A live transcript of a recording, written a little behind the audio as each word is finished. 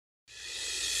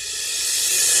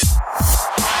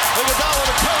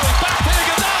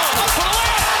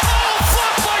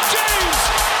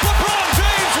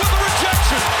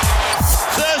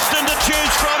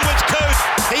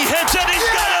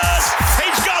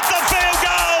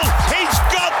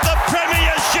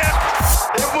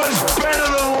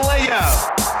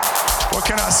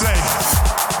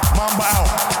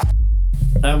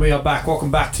we are back.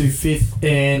 Welcome back to Fifth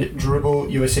and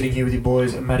Dribble. You are sitting here with your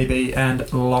boys, Matty B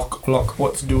and Lock.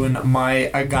 What's doing,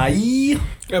 my guy?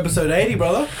 Episode 80,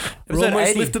 brother. We're almost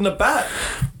 80. lifting the bat.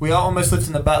 We are almost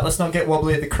lifting the bat. Let's not get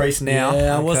wobbly at the crease now.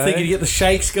 Yeah, I was thinking to get the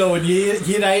shakes going. You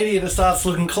hit 80 and it starts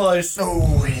looking close.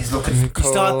 Oh, he's looking close.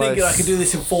 You start thinking I could do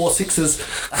this in 4 sixes.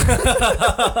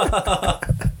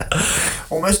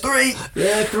 Almost 3.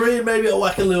 Yeah, 3, maybe I'll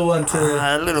whack a little one too.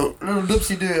 Little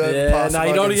loopsy do. Yeah, no,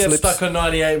 you don't want to get stuck on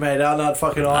 98, mate. Arnold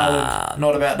fucking Ireland.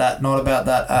 Not about that. Not about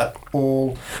that at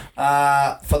all.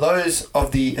 For those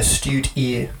of the astute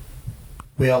ear,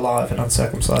 we are live and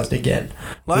uncircumcised again.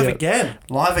 Live again.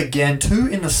 Live again. 2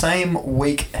 in the same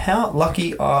week. How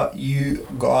lucky are you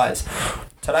guys?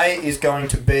 Today is going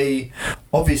to be,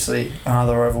 obviously,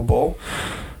 another oval ball.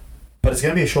 But it's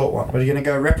going to be a short one. We're going to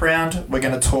go rep round. We're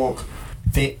going to talk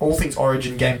all things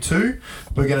Origin Game 2.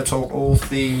 We're going to talk all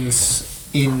things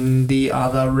in the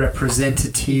other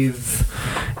representative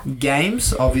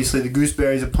games. Obviously, the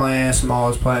Gooseberries are playing,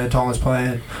 Samoa's playing, Tonga's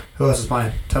playing. Who else is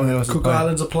playing? Tell me who else is Cook playing.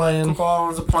 Islands are playing. Cook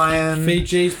Islands are playing.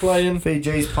 Fiji's playing.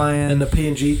 Fiji's playing. And the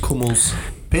PNG Kummels.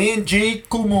 PNG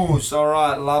Kummels. All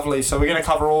right, lovely. So we're going to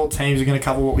cover all teams. We're going to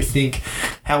cover what we think,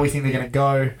 how we think they're going to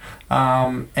go.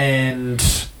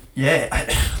 And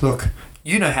yeah, look,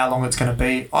 you know how long it's going to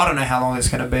be. I don't know how long it's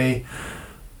going to be.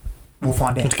 We'll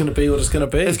find out. It's going to be what it's going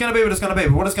to be. It's going to be what it's going to be.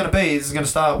 But what it's going to be is it's going to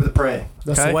start with a prayer.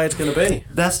 That's the way it's going to be.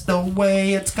 That's the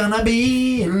way it's going to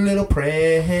be. A little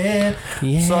prayer.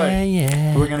 Yeah, so,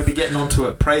 yeah. We're going to be getting onto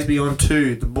it. Praise be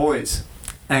unto the boys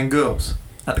and girls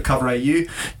at the Cover AU.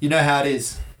 You know how it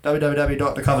is.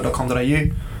 www.thecover.com.au.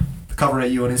 The Cover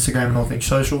AU on Instagram and all things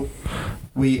social.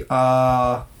 We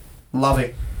are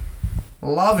loving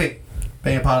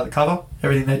being a part of the Cover.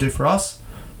 Everything they do for us,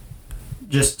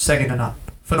 just second to none.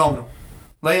 Phenomenal.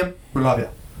 Liam, we love you.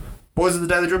 Boys of the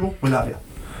Daily Dribble, we love you.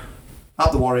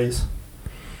 Up the Warriors.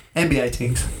 NBA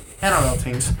teams. NRL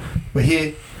teams. We're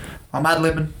here. I'm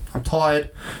ad-libbing. I'm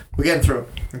tired. We're getting through it.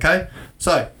 Okay?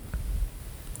 So,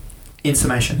 in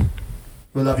summation,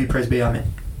 we love you, praise be,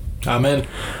 amen. Amen.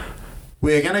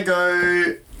 We're going to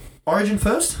go Origin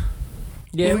first.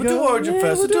 Yeah, we'll do Origin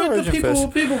first. We'll do Origin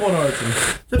first. People want Origin.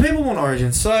 The people want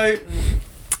Origin. So,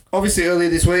 obviously earlier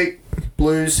this week,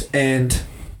 Blues and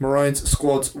Maroons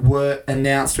squads were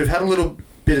announced. We've had a little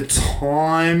bit of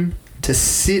time to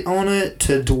sit on it,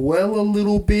 to dwell a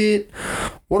little bit.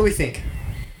 What do we think?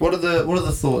 What are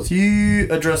the thoughts? You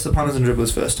address the punters and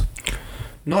dribblers first.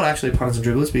 Not actually punters and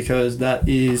dribblers, because that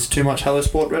is too much Hello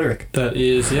Sport rhetoric. That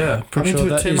is, yeah. Pretty sure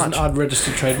that too is much. an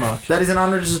unregistered trademark. That is an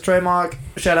unregistered trademark.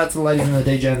 Shout out to the ladies in the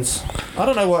DGens. I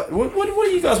don't know what do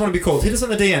you guys want to be called? Hit us in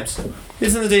the DMs. Hit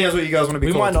us in the DMs what you guys want to be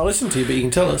We called. might not listen to you, but you can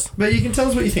tell us. But you can tell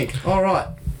us what you think. All right.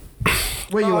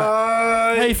 Where you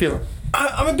at? How you feeling?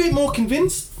 I'm a bit more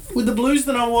convinced with the Blues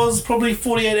than I was probably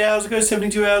 48 hours ago,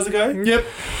 72 hours ago. Yep.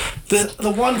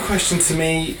 The one question to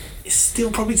me is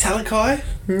still probably Talakai.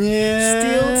 Yeah.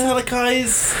 Still Talakai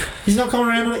is... He's not coming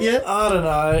around on it yet? I don't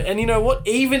know. And you know what?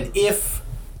 Even if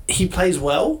he plays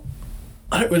well,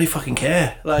 I don't really fucking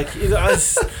care. Like,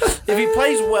 if he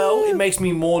plays well, it makes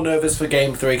me more nervous for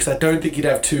Game 3 because I don't think he'd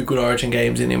have 2 good Origin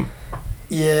games in him.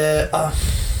 Yeah.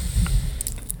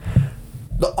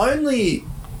 The only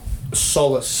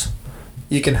solace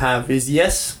you can have is,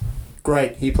 yes,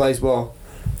 great, he plays well.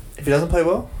 If he doesn't play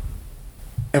well,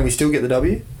 and we still get the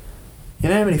W, you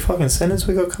know how many fucking centers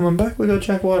we got coming back? We got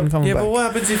Jack Whiten coming back. Yeah, but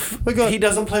what happens if he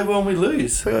doesn't play well and we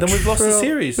lose? Then we've lost the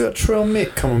series. We got Trell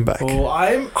Mick coming back. Oh,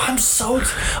 I'm so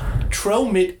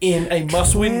Trell Mitt in a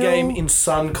must-win game in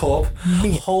Suncorp.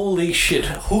 Holy shit!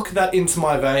 Hook that into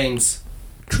my veins.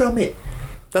 Trell Mitt.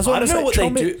 That's what I don't know what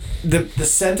Trell they Mitt. do. The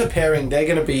centre pairing, they're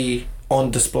going to be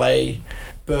on display,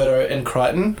 Birdo and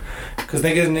Crichton, because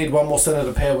they're going to need one more centre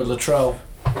to pair with Latrell.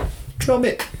 Trell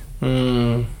Mitt.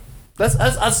 That's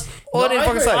all I need to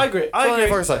fucking say.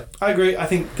 I agree. I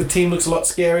think the team looks a lot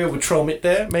scarier with Trell Mitt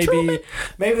there. Maybe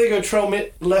they go Trell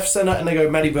Mitt left centre and they go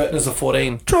Matty Burton as a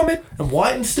 14. Trell Mitt. And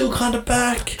Whiten's still kind of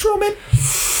back. Trell Mitt.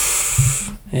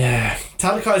 Yeah.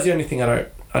 Talakai's the only thing I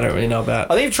don't really know about.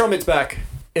 I think if Trell Mitt's back,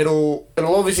 it'll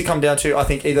obviously come down to, I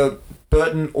think, either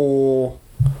Burton or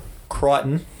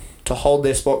Crichton to hold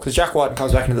their spot, because Jack Whiten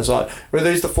comes back into the side. Whether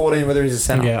he's the 14, whether he's a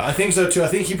centre. Yeah, I think so too. I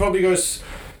think he probably goes...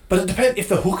 But it depends if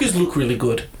the hookers look really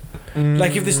good.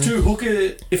 Like if the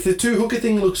two hooker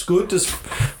thing looks good,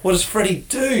 what does Freddie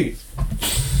do?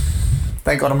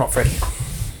 Thank God I'm not Freddie.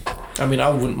 I mean, I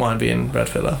wouldn't mind being Brad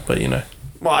Fittler, but you know.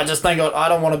 Well, I just thank God I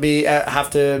don't want to be have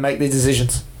to make these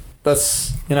decisions.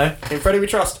 That's, you know, in Freddie we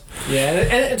trust. Yeah,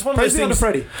 and it's one of those things.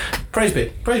 Freddie. Praise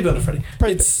be unto Freddie.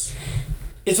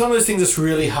 It's one of those things that's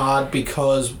really hard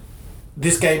because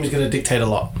this game is going to dictate a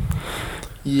lot.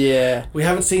 Yeah. We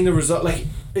haven't seen the result. Like,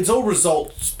 it's all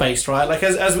results based, right? Like,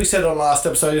 as we said on last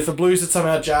episode, if the Blues had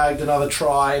somehow jagged another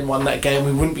try and won that game,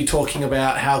 we wouldn't be talking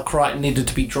about how Crichton needed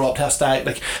to be dropped, how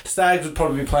Stags would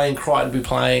probably be playing, Crichton would be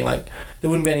playing. Like, there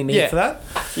wouldn't be any need for that.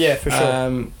 Yeah, for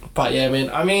sure. But yeah, man.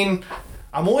 I mean,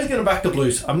 I'm always going to back the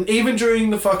Blues. Even during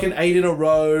the fucking 8 in a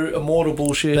row immortal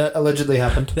bullshit. That allegedly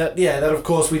happened. That of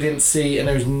course we didn't see, and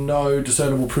there's no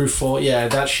discernible proof for. Yeah,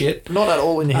 that shit. Not at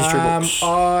all in the history books.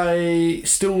 I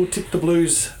still tip the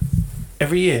Blues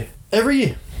every year. Every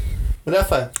year. Without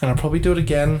fail. And I'll probably do it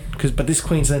again, but this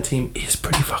Queensland team is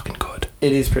pretty fucking good.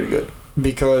 It is pretty good.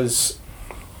 Because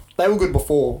they were good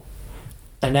before,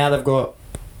 and now they've got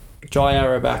Jai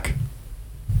Arrow back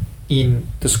in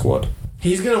the squad.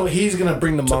 He's gonna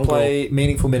bring the mongrel. Play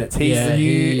meaningful minutes.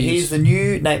 He's the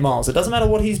new Nate Miles. It doesn't matter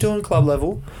what he's doing club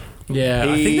level. Yeah,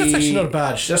 I think that's actually not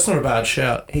a bad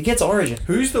shout. He gets Origin.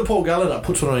 Who's the Paul Gallen that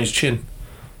puts one on his chin?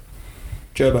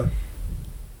 Gerbo.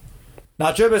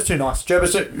 Nah, Gerbo's too nice.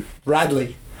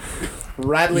 Radley.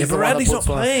 Yeah, but Radley's not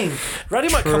playing.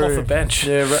 Radley might come off the bench.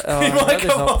 Yeah, he might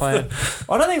come off playing.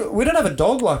 I don't think we don't have a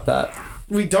dog like that.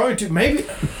 We don't. Maybe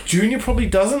Junior probably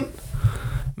doesn't.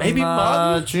 Maybe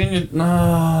Martin. Junior.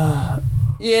 Nah.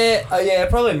 Yeah,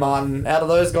 probably Martin. Out of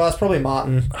those guys, probably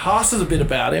Martin. Haas is a bit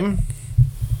about him.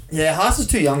 Yeah, Haas is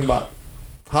too young,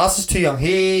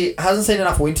 He hasn't seen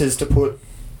enough winters to put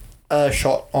a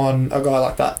shot on a guy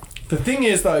like that. The thing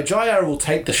is, though, Jair will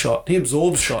take the shot. He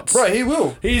absorbs shots. Bro, he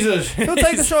will. He'll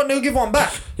take the shot and he'll give one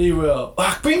back. He will.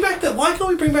 Why can't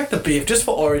we bring back the beef just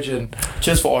for Origin?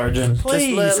 Just for Origin.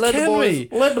 Please, let the boys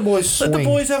swing. Let the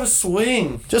boys have a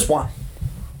swing. Just one.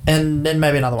 And then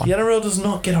maybe another one. The NRL does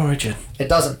not get Origin. It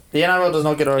doesn't. The NRL does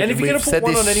not get Origin. And if you're going to put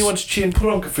one on anyone's chin, put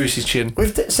it on Kafusi's chin.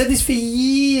 We've said this for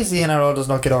years, the NRL does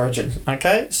not get Origin.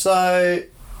 Okay? So,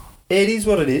 it is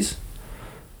what it is.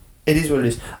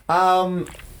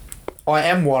 I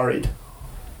am worried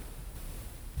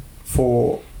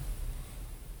for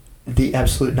the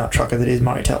absolute nut trucker that is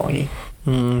Murray Taulagi.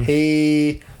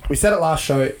 We said it last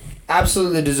show,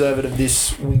 absolutely deserved of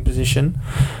this wing position.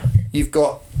 You've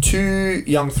got two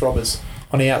young throbbers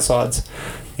on the outsides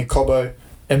in Cobbo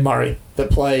and Murray that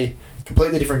play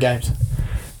completely different games.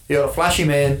 You got a flashy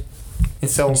man in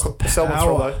Selwyn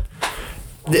Throbbo.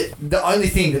 The only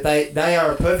thing that they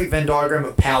are a perfect Venn diagram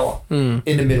of power in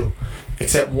the middle,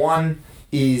 except one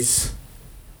is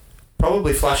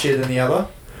probably flashier than the other.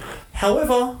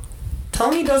 However,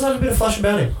 Taulagi does have a bit of flash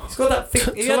about him. He's got that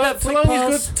flick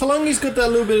pass. Talangi's got that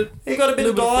little bit. He got a bit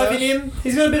of dive in him.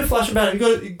 He's got a bit of flash about him.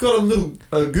 He got a little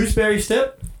gooseberry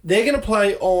step. They're going to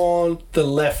play on the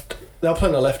left. They'll play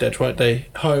on the left edge, won't they?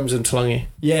 Holmes and Talangi.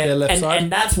 Yeah, their left side.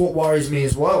 And that's what worries me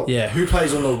as well. Yeah, who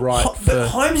plays on the right? But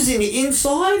Holmes is in the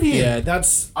inside of him. Yeah,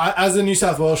 that's as a New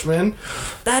South Welshman.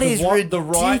 That is ridiculous. The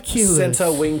right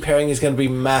centre wing pairing is going to be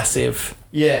massive.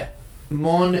 Yeah.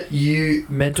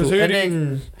 Monumental. Who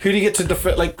do you get to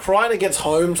defend? Like, Crichton against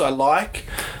Holmes, I like.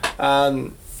 I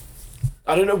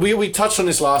don't know. We touched on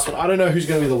this last one. I don't know who's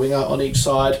going to be the winger on each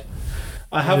side.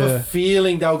 I have a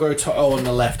feeling they'll go To'o on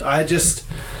the left.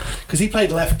 Because he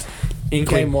played left in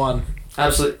game one.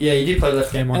 Absolutely. Yeah, he did play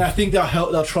left game one. And I think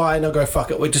they'll try and they'll go,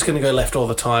 fuck it, we're just going to go left all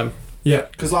the time. Yeah.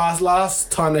 Because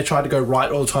last time they tried to go right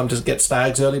all the time to get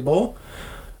Stags early ball.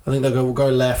 I think we'll go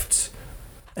left.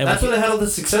 And that's where they had all the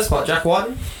success by Jack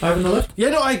Whiten over on the left. Yeah,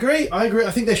 no, I agree. I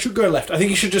think they should go left. I think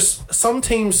you should just... Some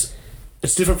teams...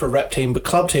 It's different for a rep team, but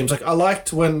club teams... Like, I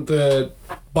liked when the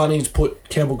Bunnies put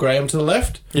Campbell Graham to the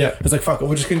left. Yeah. It's like, fuck it,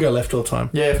 we're just going to go left all the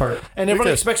time. Yeah, fuck it. And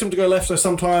everyone expects him to go left, so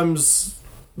sometimes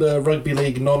the rugby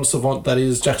league non-savant that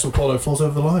is Jackson Paulo falls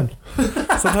over the line.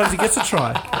 Sometimes he gets a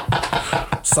try.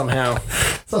 Somehow.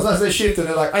 Sometimes they shift and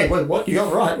they're like, hey, wait, what? You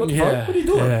got right. What the fuck? What are you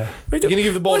doing? Yeah. You're going to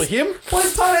give the ball to him? Why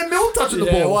is Tyler Mill touching the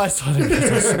ball? Why is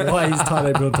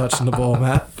Tyler Mill touching the ball,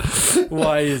 Matt?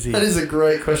 Why is he? That is a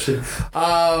great question.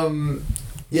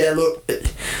 Yeah, look,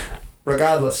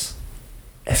 regardless,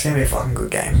 it's going to be a fucking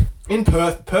good game. In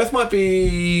Perth. Perth might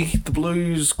be the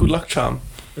Blues' good luck charm.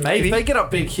 Maybe. If they get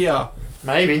up big here.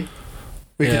 Maybe.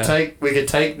 We could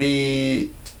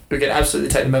absolutely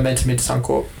take the momentum into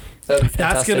Suncorp.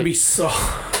 That's going to be so...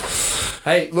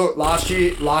 Hey, look, last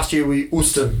year we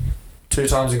oosed them 2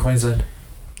 times in Queensland.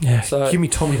 Yeah, so give me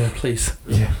Tommy though, please.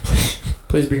 Yeah,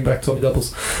 please bring back Tommy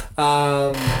Doubles.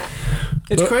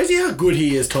 It's crazy how good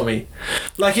he is, Tommy.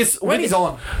 Like, it's when he's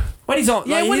on. When he's on.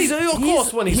 Yeah, like, when he's on. Of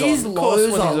course, when he's on. His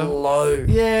lows are low.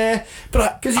 Yeah,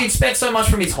 but because you expect so much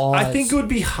from his highs. I think it would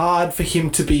be hard for him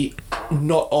to be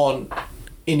not on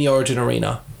in the Origin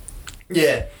arena.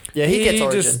 Yeah. Yeah, he gets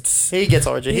Origin. He gets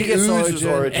Origin. He oozes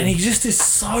Origin. And he just is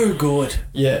so good.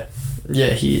 Yeah.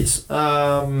 Yeah, he is.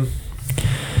 Yeah,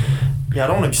 I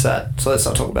don't want to be sad, so let's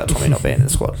not talk about Tommy not being in the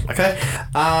squad. Okay.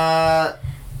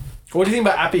 What do you think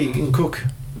about Appy and Cook?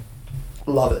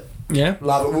 Love it. Yeah.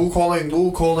 Love it. We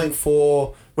were calling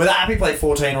for whether Appy played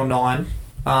 14 or 9.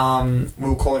 We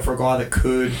were calling for a guy that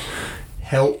could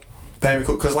help Damien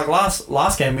Cook because like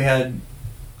last game we had,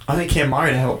 I think Cam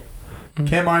Murray to help.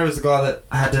 Cam Murray was the guy that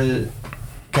had to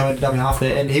go into dummy half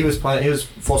there, and he was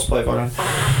forced to play fucking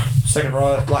second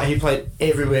row. Like he played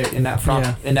everywhere in that front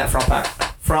back,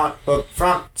 front,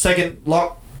 second,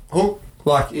 lock, hook.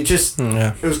 Like it just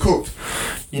it was cooked.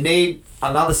 You need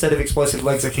another set of explosive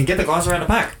legs that can get the guys around the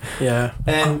pack. Yeah.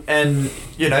 And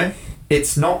you know,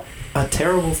 it's not a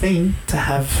terrible thing to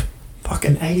have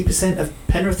fucking 80% of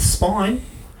Penrith's spine.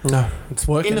 No, it's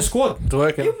working. In the squad. It's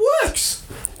working. It works.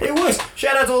 It works.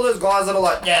 Shout out to all those guys that are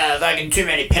like, yeah, fucking too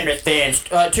many Penrith fans,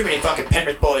 too many fucking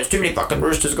Penrith boys, too many fucking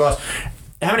Roosters guys.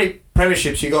 How many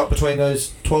premierships you got between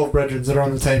those 12 brethren that are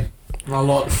on the team? A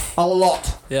lot. A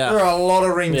lot. Yeah. There are a lot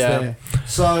of rings there.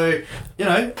 So, you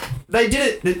know, they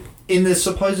did it in the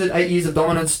supposed 8 years of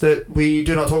dominance that we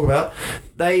do not talk about.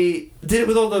 They did it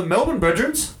with all the Melbourne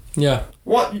brethren. Yeah.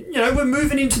 What, you know, we're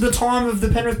moving into the time of the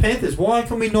Penrith Panthers. Why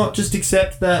can we not just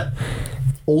accept that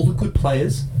all the good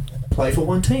players play for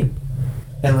one team?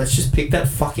 And let's just pick that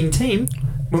fucking team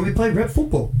when we play rep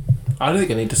football. I don't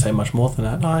think I need to say much more than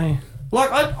that. I'm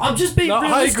just being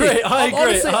realistic. I agree.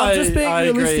 Honestly, I'm just being I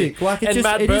realistic. agree. Like, it is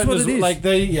what it is. Like,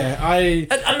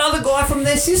 Another guy from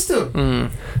their system.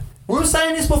 We were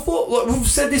saying this before. Like, we've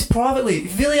said this privately.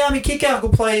 If Viliami Kickout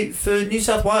could play for New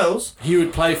South Wales, he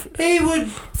would play. He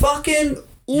would fucking.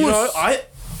 You know,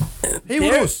 he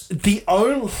would. The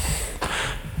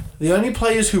only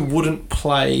players who wouldn't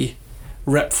play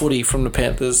rep footy from the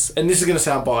Panthers, and this is going to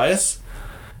sound biased,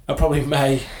 are probably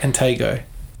May and Tago.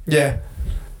 Yeah.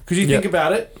 Because you think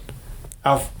about it,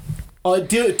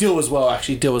 Dill as well.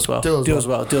 Actually, Dill as well. But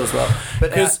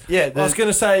I was going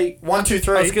to say 1, 2,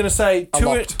 3. I was going to say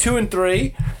 2 and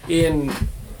 3 in. 2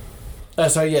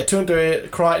 and 3.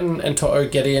 Crichton and Toto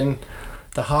get in.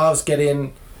 The halves get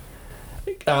in.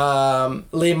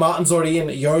 Liam Martin's already in.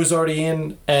 Yo's already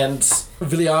in, and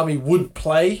Viliami would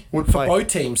play for both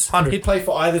teams. 100. He'd play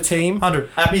for either team. 100.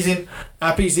 Appy's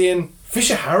in.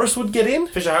 Fisher Harris would get in.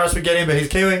 But he's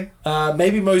Kiwi.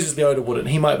 Maybe Moses Leota wouldn't.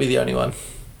 He might be the only one.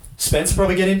 Spence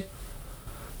probably get in.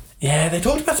 Yeah, they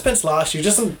talked about Spence last year.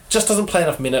 Just doesn't play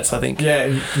enough minutes, I think.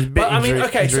 Yeah, but I mean,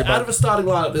 okay. So out of a starting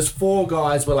lineup, there's 4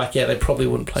 guys. We're like, yeah, they probably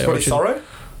wouldn't play. Scotty Sorrow.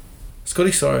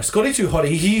 Scotty too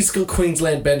hotty. He's got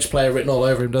Queensland bench player written all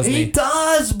over him, doesn't he? He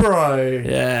does, bro.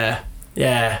 Yeah.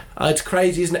 It's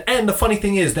crazy, isn't it? And the funny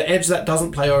thing is, the edge that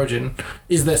doesn't play Origin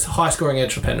is this high-scoring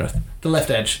edge for Penrith, the left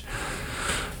edge.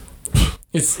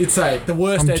 It's the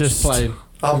worst edge is playing.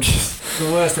 The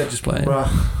worst edge is playing. Bro,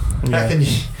 how can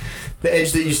you? The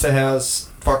edge that used to house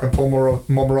fucking Paul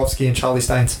Momirovski and Charlie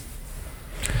Staines.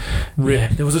 Yeah,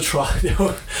 there was a try.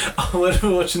 I was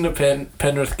watching the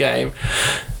Penrith game.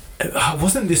 It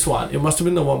wasn't this one. It must have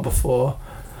been the one before.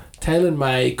 Taylor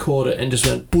May caught it and just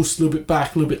went boost, a little bit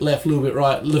back, a little bit left, a little bit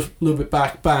right, a little bit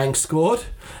back, bang, scored.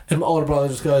 And my older brother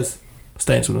just goes,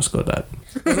 Staines wouldn't have scored that.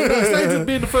 Staines would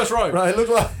be in the first row. Right,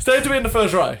 Staines would be in the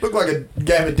first row. Looked like a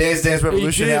game of Dance Dance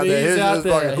Revolution out there. He's out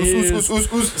there.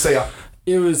 See ya.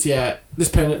 It was, this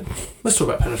Penrith. Let's talk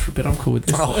about Penrith for a bit. I'm cool with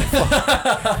this.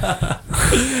 I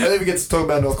think we get to talk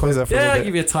about North Queensland for a little bit. I'll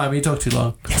give you a time. You talk too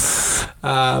long.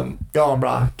 Go on,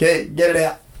 bro. Get it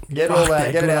out. Get it all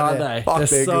out. Get it out there.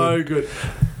 They're so good.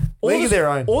 League of their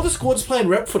own. All the squad's playing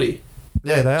rep footy.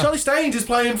 Yeah, they are. Charlie Staines is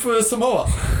playing for Samoa.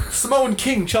 Samoan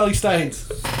King, Charlie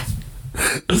Staines.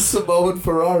 The Samoan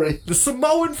Ferrari. The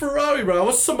Samoan Ferrari, bro.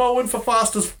 What's Samoan for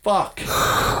fast as fuck?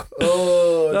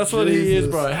 That's what he is,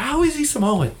 bro. How is he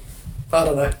Samoan? I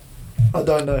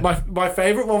don't know. My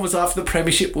favourite one was after the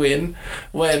premiership win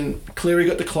when Cleary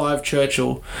got to Clive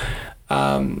Churchill.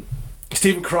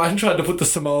 Stephen Crichton tried to put the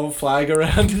Samoan flag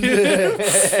around him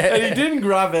and he didn't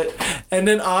grab it, and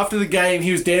then after the game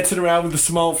he was dancing around with the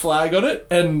Samoan flag on it,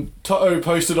 and Toto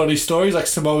posted on his stories like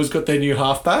Samoa's got their new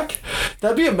halfback.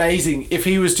 That'd be amazing if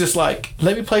he was just like,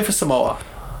 let me play for Samoa.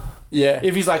 Yeah.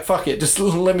 If he's like, fuck it, just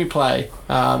let me play.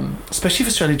 Especially if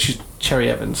Australia choose Cherry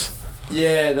Evans.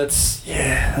 Yeah, that's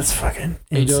fucking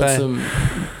He doing some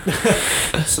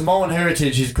Samoan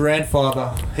heritage. His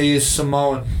grandfather, he is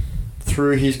Samoan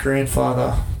through his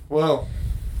grandfather. Well,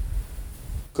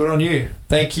 good on you.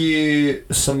 Thank you,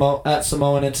 at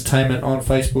Samoan Entertainment on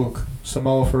Facebook.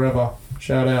 Samoa Forever.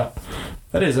 Shout out.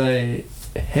 That is a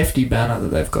hefty banner that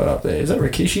they've got up there. Is that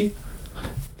Rikishi?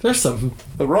 There's some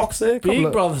The Rock's there. big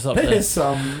brothers up there. There's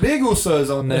some big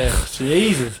usos on there.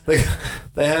 Jesus.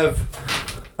 They have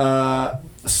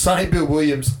Sonny Bill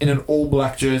Williams in an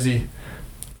all-black jersey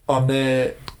on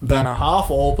their banner. Half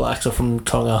All Blacks are from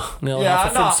Tonga. The other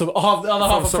half are from the other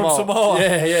half are from Samoa.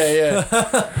 Yeah.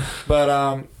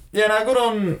 But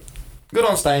good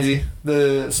on Stainsy,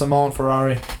 the Samoan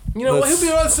Ferrari. You know what? He'll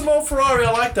be on Samoa Ferrari.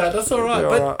 I like that. That's all right.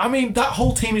 But right. I mean, that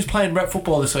whole team is playing rep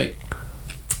football this week.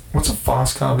 What's a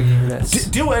fast car beginning with S?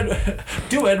 Dill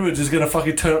Edwards is gonna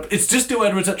fucking turn up. It's just Dill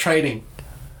Edwards at training.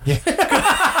 Yeah.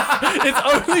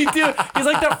 It's only Dill. He's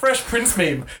like that Fresh Prince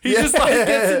meme. He just like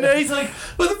gets in there. He's like,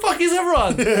 "Where the fuck is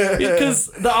everyone?" Because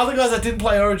the other guys that didn't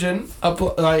play Origin are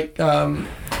like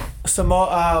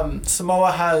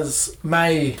Samoa has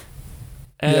May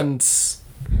and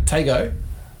Tago.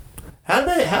 How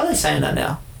are they saying that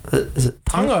now? Is it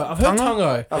Tungo? I've heard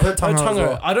Tungo. I've heard Tungo as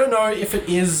well. I don't know if it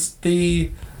is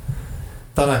the.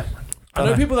 Don't know. I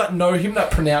know people that know him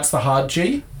that pronounce the hard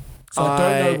G, so I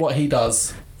don't know what he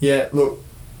does. Yeah, look,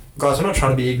 guys, we're not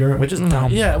trying to be ignorant. We're just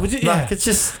dumb. Yeah, Like, it's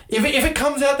just... If it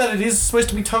comes out that it is supposed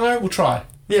to be Tungo, we'll try.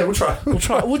 Yeah, we'll try. We'll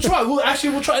try. We'll try.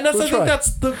 And I think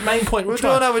that's the main point. We'll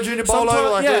try another junior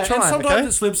polo. And sometimes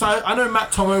it slips. I know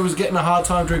Matt Tomo was getting a hard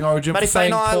time during Origin. Matty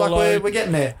saying Fainai, polo. we're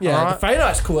getting there. Yeah, right? the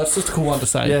Fainai's cool. That's just a cool one to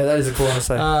say. Yeah, that is a cool one to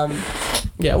say.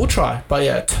 Yeah, we'll try. But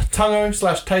yeah, Tungo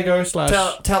 /Tago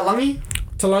 / Taulagi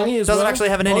Talangi as doesn't well. actually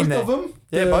have an N in there. Both of them.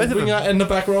 Yeah, both of them. Winger and the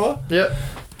back rower. Yep.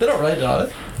 They're not related, are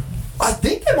they? I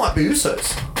think they might be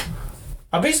Usos.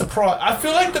 I'd be surprised. I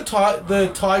feel like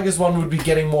the Tigers one would be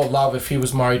getting more love if he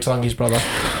was Murray Talangi's brother.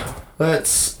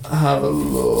 Let's have a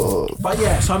look. But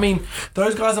yeah, so I mean,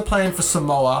 those guys are playing for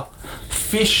Samoa.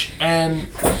 Fish and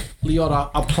Leota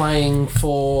are playing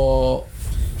for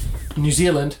New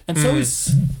Zealand, and so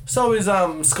is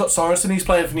Scott Sorensen. He's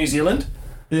playing for New Zealand,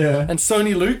 Yeah. and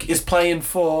Sony Luke is playing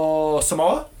for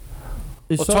Samoa.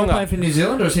 Is Or Sonny Tonga. playing for New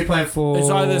Zealand or is he playing for... It's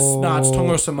either it's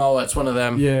Tonga or Samoa. It's one of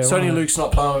them. Yeah, Sony right. Luke's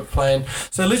not playing.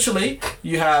 So literally,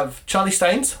 you have Charlie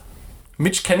Staines,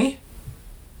 Mitch Kenny,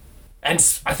 and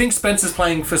I think Spencer's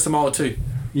playing for Samoa too.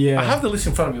 Yeah. I have the list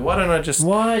in front of me. Why don't I just...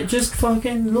 Why? Just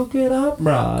fucking look it up,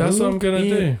 bro. That's what I'm gonna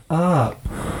do. Up.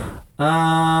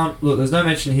 Look, there's no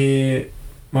mention here.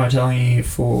 Martelli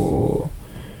for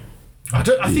I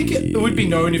think it would be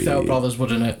known if they were brothers,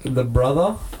 wouldn't it? the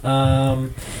brother.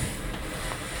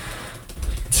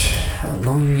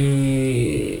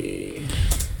 Longy.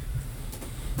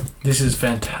 This is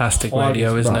fantastic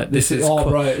radio, isn't it? This is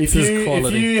bro. If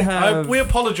you have, we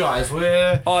apologise.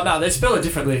 We're no, they spell it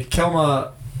differently.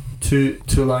 Kelma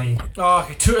Tulangi. oh,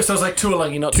 okay. So it's like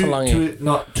Tuolangi, not Tuolangi.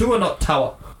 Not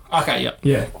Tawa. Okay, yeah.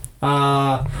 Yeah.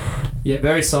 Yeah.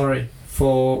 Very sorry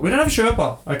for. We don't have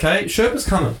Sherpa. Okay, Sherpa's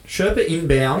coming. Sherpa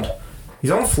inbound.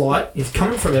 He's on a flight. He's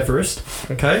coming from Everest.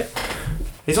 Okay,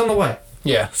 he's on the way.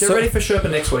 Yeah. Get ready for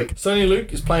Sherpa next week. Sony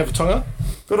Luke is playing for Tonga.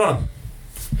 Good on him.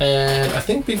 And I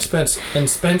think Big Spence. And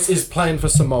Spence is playing for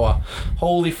Samoa.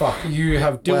 Holy fuck. You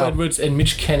have Dill Edwards and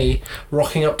Mitch Kenny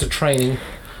rocking up to training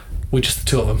with just the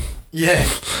two of them. Yeah,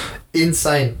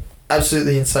 insane.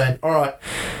 Absolutely insane. All right,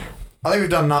 I think we've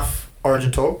done enough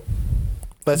Origin talk.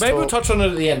 Maybe we'll touch on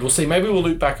it at the end. We'll see. Maybe we'll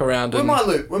loop back around. We might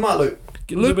loop.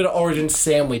 Get a little bit of Origin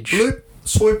sandwich. Loop,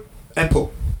 swoop, and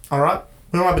pull. All right.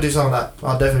 We might be doing some of that.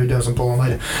 I'll definitely be doing some pulling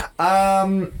later.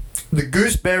 The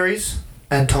gooseberries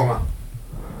and Tonga.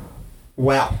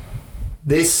 Wow,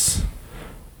 this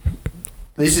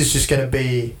is just going to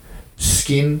be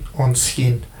skin on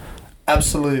skin,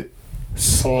 absolute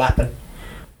slapping.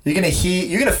 You're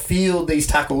gonna feel these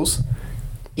tackles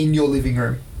in your living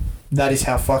room. That is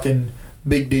how fucking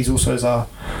big these Usos are.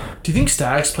 Do you think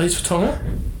Stags plays for Tonga?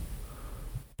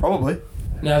 Probably.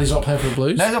 Now he's not playing for the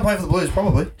Blues. No, he's not playing for the Blues.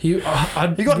 Probably. He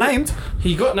got named.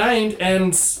 He got named,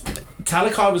 and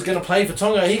Talakai was going to play for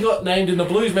Tonga. He got named in the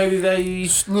Blues. Maybe they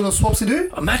Little swapsy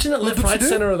do. imagine that left right Whoopsie-doo.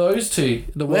 centre of those two.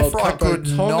 The Left, World right, Cup. though. good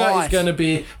Tonga night. is going to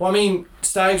be. Well, I mean,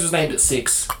 Stags was named at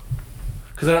 6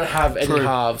 because they don't have any True.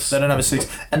 halves. They don't have a 6,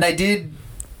 and they did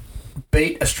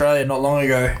beat Australia not long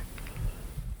ago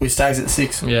with Stags at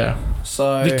 6. Yeah.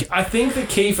 So I think the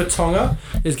key for Tonga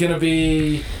is going to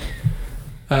be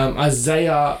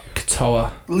Isaiah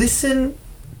Katoa. listen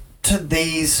to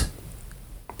these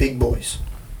big boys.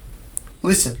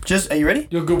 Listen, are you ready?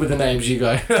 You're good with the names, you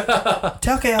go.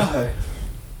 Taukeiaho,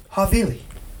 Havili,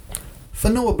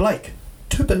 Whanua Blake,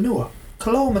 Tupanua,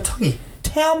 Kaloa Matangi,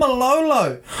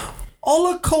 Taumalolo,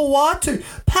 Ola Kawatu,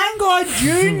 Pangai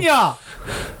Jr.,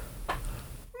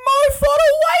 Mo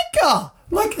Fodawaker.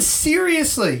 Like,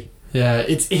 seriously. Yeah,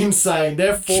 it's insane.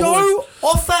 Their forward Joe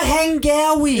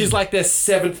Offahangawi. is like their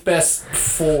 7th best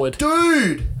forward.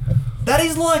 Dude, that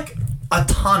is like a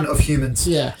ton of humans.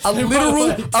 Yeah. A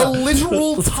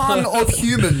literal ton of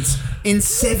humans in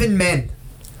 7 men.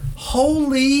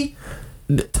 Holy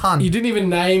ton. You didn't even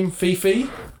name Fifi.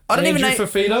 I didn't even Andrew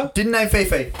Fafita. Didn't name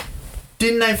Fifi.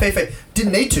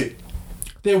 Didn't need to.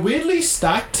 They're weirdly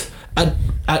stacked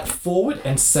at forward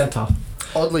and centre.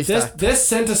 Oddly stacked. Their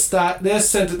centre stack. Their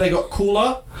centre. They got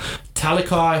Kula,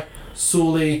 Talakai,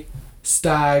 Sully,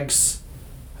 Stags,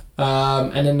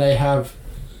 and then they have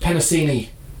Penasini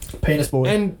Penis boy.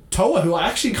 and Toa, who I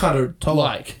actually kind of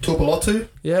like. Tuipulotu.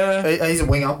 Yeah. He's a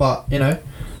winger, but, you know.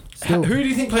 Who do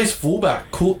you think plays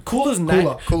fullback? Cooler's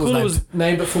named. Cooler was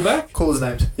named at fullback. Cooler's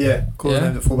named. Yeah, Cooler's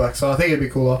named at fullback. So I think it'd be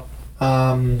Cooler.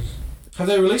 Have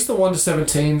they released the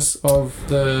 1-17s of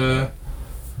the?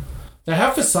 They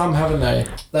have for some, haven't they?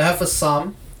 They have for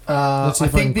some. Let's see I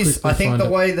if I think can this. quickly I think find the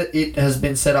it. way that it has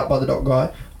been set up by the dot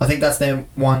guy. I think that's them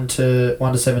 1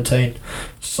 to 17.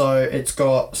 So it's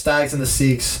got Stags in the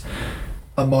 6,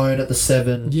 Amon at the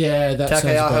 7. Yeah, that sounds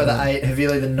Takayaho about the right. 8,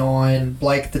 Havili the 9,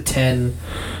 Blake the 10,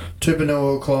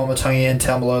 Tupanua, Koloamatangi and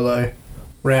Taumalolo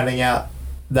rounding out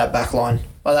that back line.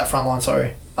 Oh, that front line,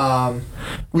 sorry.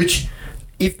 Which,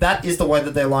 if that is the way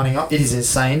that they're lining up, it is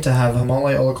insane to have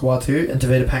Hamole Olakwatu and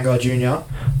Tavita Pangai Jr.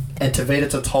 and Tavita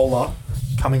Totola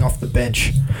coming off the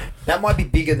bench. That might be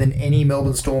bigger than any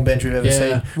Melbourne Storm bench we've ever Yeah.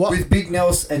 seen. What- With Big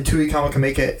Nels and Tui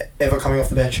Kamakamika ever coming off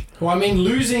the bench. Well, I mean,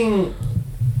 losing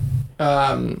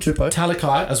Tupo.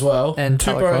 Talakai as well. And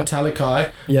Tupo Talakai. and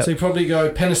Talakai. Yep. So you probably go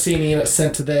Penasini in at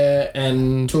centre there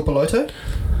and... Tuipulotu.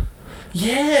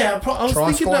 Yeah, I was Try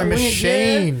thinking that scoring wing,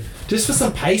 machine. yeah, just for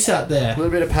some pace out there. A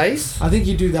little bit of pace. I think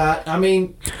you do that. I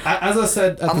mean, as I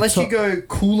said... at the Unless you top- go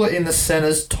Cooler in the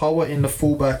centres, Toa in the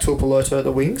fullback, Tuipulotu at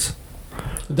the wings.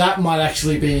 That might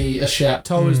actually be a shout.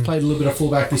 Toa's played a little bit of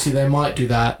fullback this year. They might do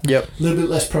that. Yep. A little bit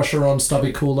less pressure on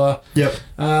Stubby Cooler. Yep.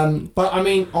 But I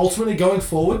mean, ultimately going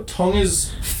forward,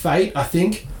 Tonga's fate, I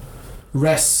think,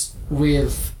 rests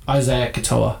with Isaiah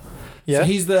Katoa. Yeah. So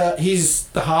he's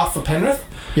the half for Penrith.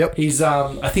 Yep. He's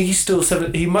I think he's still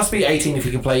 7. He must be 18 if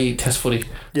he can play Test footy.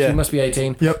 Yeah. He must be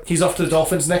 18. Yep. He's off to the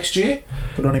Dolphins next year.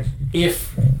 Good on him.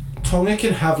 If Tonga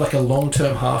can have like a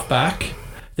long-term halfback,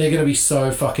 they're going to be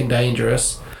so fucking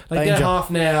dangerous. Like their Danger. half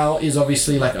now is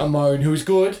obviously like Amon, who's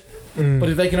good, but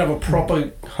if they can have a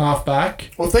proper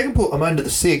halfback, Well, if they can put Amon to the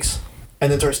 6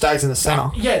 and then throw Stags in the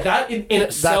centre. yeah, that in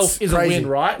itself That's is crazy. a win,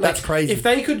 right? Like, That's crazy. If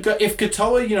they could go, if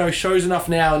Katoa, shows enough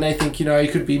now, and they think, he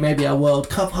could be maybe a World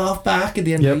Cup halfback at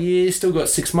the end of the year, still got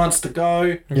 6 months to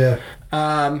go. Yeah.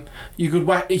 You could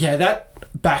whack,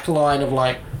 that back line of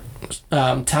like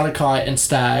Talakai and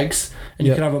Stags, and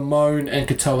you Yep. can have a Moan and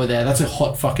Katoa there. That's a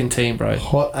hot fucking team, bro.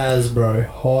 Hot as, bro.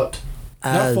 Hot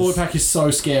as. That forward pack is so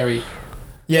scary.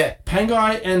 Yeah.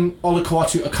 Pangai and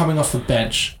Olakwatu are coming off the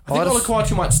bench. I think I just-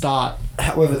 Olakwatu might start.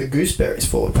 However, the Gooseberries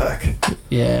forward pack.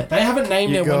 Yeah. They haven't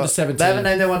named their 1 to 17. They haven't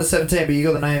named their 1 to 17, but you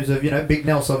got the names of, Big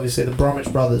Nels, obviously, the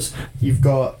Bromwich brothers. You've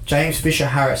got James Fisher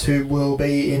Harris, who will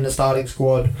be in the starting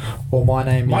squad, or my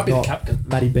name Might is be the not captain.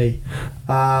 Matty B.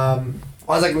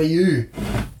 Isaac Liu,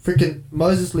 freaking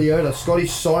Moses Leota, Scotty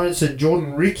Sorensen,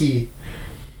 Jordan Ricky.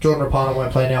 Jordan Rapana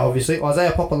won't play now, obviously.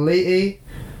 Isaiah Papali'i,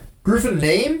 Griffin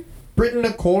Neem, Britton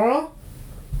Nakora.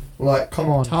 Like, come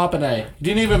on. Tarpanay. You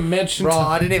didn't even mention... Bro,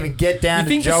 I didn't even get down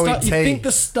to Joey T. You think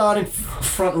the starting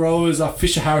front rowers are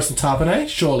Fisher, Harris and Tarpanay?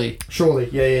 Surely. Surely,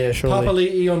 yeah, surely.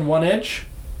 Papali'i on one edge.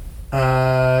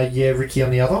 Yeah, Ricky on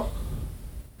the other.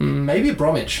 Maybe a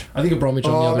Bromwich. I think a Bromwich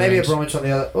on the other maybe edge. a Bromwich on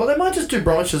the other. Well, they might just do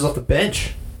Bromwiches off the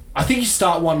bench. I think you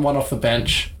start 1-1 off the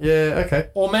bench. Yeah, okay.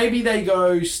 Or maybe they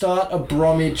go start a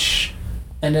Bromwich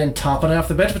and then Tarpanay off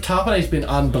the bench. But Tarpanay's been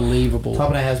unbelievable.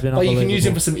 Tarpanay has been But you unbelievable. can use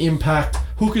him for some impact.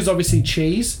 Hooker's obviously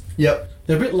Cheese. Yep.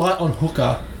 They're a bit light on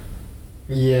Hooker.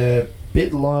 Yeah,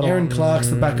 bit light Aaron on... Clark's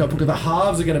the backup hooker. The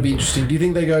halves are going to be interesting. Do you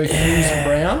think they go Hughes and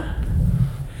Brown?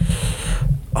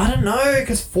 I don't know,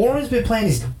 because Foreman's been playing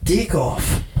his dick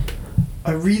off.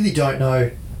 I really don't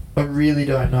know.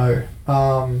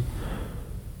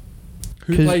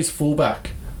 Who 'Cause- plays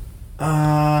fullback?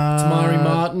 Tamari Tamari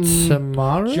Martin,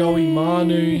 Tamari? Joey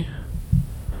Manu.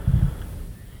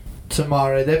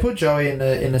 Tamari. They put Joey in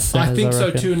the centers, I think so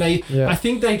reckon. too. And Yeah. I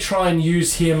think they try and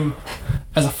use him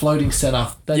as a floating centre.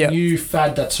 That Yeah. new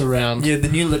fad that's around. Yeah, the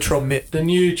new literal mitt. The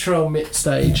new trail mid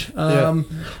stage. I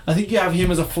think you have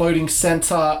him as a floating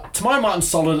centre. Tamari Martin's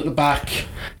solid at the back.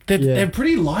 They're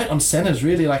pretty light on centres,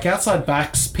 really. Like outside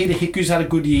backs, Peter Hiku's had a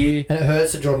good year. And it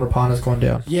hurts that Jordan Rapana's gone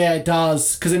down. Yeah, it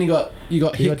does. Because then you got You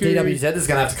Hiku, got DWZ is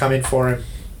going to have to come in for him.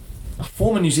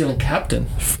 former New Zealand captain.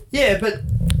 Yeah, but,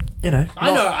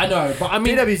 I know. But I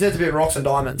mean, DWZ's a bit rocks and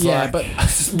diamonds. yeah, like, but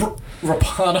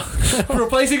Rapana,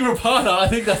 replacing Rapana, I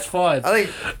think that's fine. I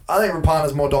think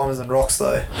Rapana's more diamonds than rocks,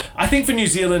 though. I think for New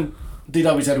Zealand,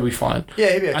 DWZ will be fine.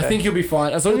 Yeah, he'll be okay. I think he'll be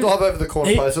fine. As long He'll as dive over the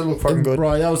corner post. It'll look fucking good.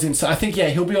 Right, that was insane. I think, yeah,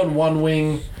 he'll be on one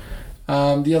wing.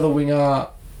 The other winger,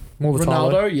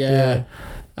 Ronaldo, yeah.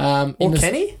 Or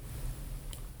Kenny?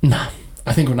 Nah,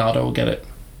 I think Ronaldo will get it.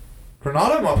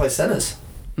 Ronaldo might play centres.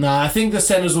 Nah, I think the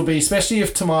centres will be, especially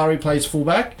if Tamari plays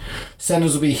fullback,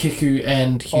 centres will be Hiku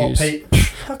and Hughes. Oh, Pete.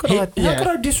 How could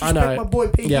I disrespect my boy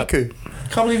Pete Hiku?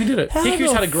 Can't believe he did it.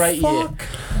 Hiku's had a great year.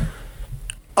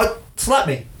 Slap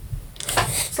me.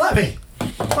 Slap me.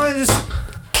 I just...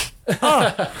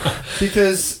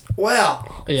 because,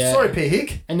 wow. Yeah. Sorry, Pete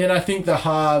Hick. And then I think the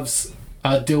halves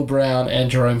are Dill Brown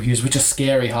and Jerome Hughes, which are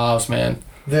scary halves, man.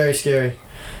 Very scary.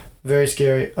 Very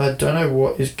scary. I don't know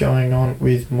what is going on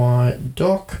with my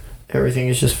dock. Everything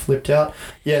is just flipped out.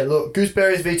 Yeah, look,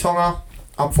 Gooseberries v Tonga.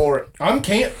 I'm for it. I'm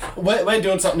keen. We're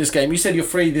doing something this game. You said you're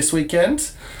free this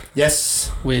weekend.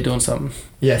 Yes. We're doing something.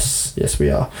 Yes, we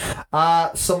are.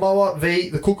 Samoa v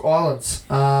the Cook Islands.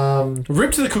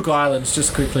 Rip to the Cook Islands,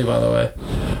 just quickly, by the way.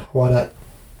 Why that?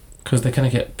 Because they're going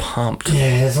to get pumped.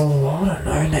 Yeah, there's a lot of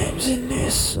no names in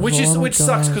this. Which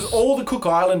sucks, because all the Cook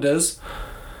Islanders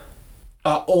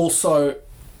are also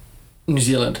New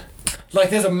Zealand. Like,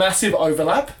 there's a massive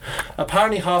overlap.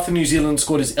 Apparently, half the New Zealand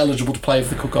squad is eligible to play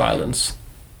for the Cook Islands.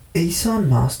 Isan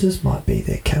Masters might be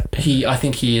their captain. I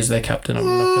think he is their captain, I'm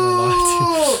not going to lie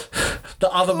to you.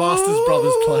 The other Masters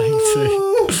brothers playing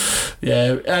too.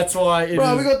 Yeah, that's why...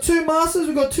 Bro, we got 2 Masters,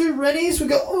 we got 2 Rennies, we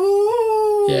got...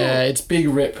 Ooh. Yeah, it's big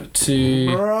rip to...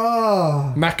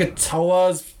 Bruh.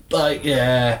 Makatoa's... Like,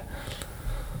 yeah.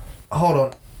 Hold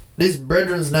on. This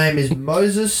brethren's name is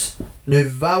Moses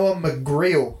Nuvawa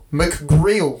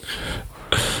McGreal.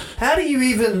 How do you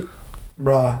even...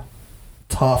 Bruh.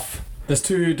 Tough. There's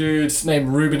 2 dudes named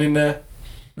Ruben in there.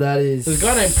 There's a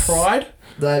guy named Pride.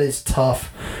 That is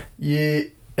tough.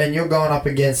 And you're going up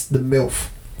against the MILF.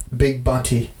 Big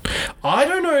Bunty. I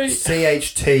don't know.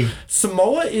 CHT.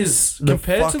 Samoa is,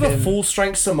 compared to the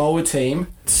full-strength Samoa team...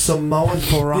 Samoan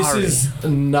Ferrari. This is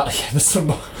not... Yeah, the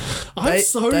Samoa...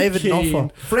 David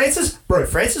Noffa.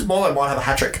 Francis Molo might have a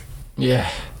hat-trick. Yeah.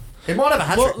 He might have a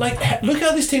hat-trick. Well, like, look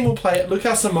how this team will play. Look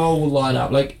how Samoa will line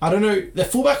up. Like, I don't know. Their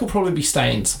fullback will probably be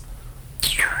Staines.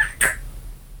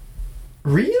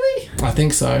 Really? I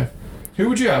think so. Who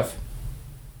would you have?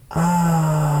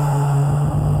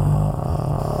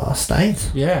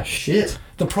 Staines. Yeah. Shit.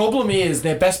 The problem is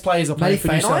their best players are playing for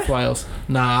New South Wales.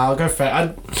 Nah, I'll go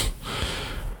for...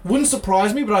 Wouldn't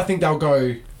surprise me, but I think they'll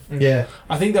go... Yeah.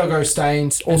 I think they'll go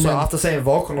Staines. Also, after seeing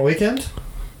Volk on the weekend...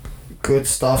 Good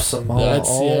stuff, Samoa.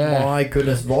 My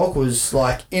goodness, Volk was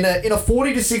like in a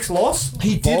 40-6 loss.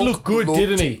 He did look good,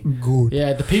 didn't he? Good.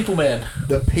 Yeah, the people man.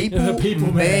 The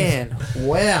people man.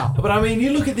 Wow. But I mean, you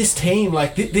look at this team.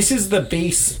 Like this is the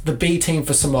B team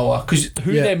for Samoa, because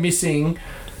they're missing.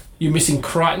 You're missing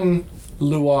Crichton,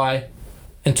 Luai,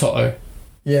 and To'o.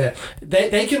 Yeah.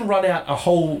 They can run out a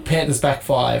whole Panthers back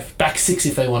 6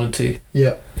 if they wanted to.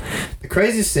 Yeah. The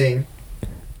craziest thing,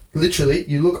 literally,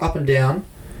 you look up and down.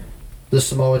 The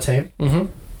Samoa team,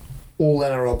 all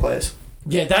NRL players.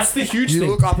 Yeah, that's the huge thing. You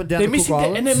look up and down the Cook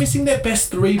Islands, and they're missing their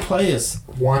best 3 players.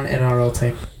 One NRL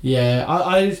team. Yeah,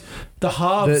 the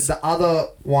halves. The other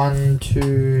 1,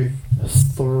 2,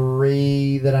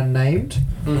 3 that are named,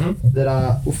 that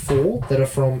are 4 that are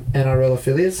from NRL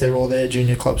affiliates. They're all their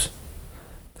junior clubs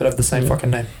that have the same fucking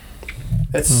name.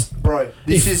 It's bro.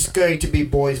 This is going to be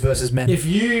boys versus men. If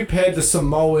you paired the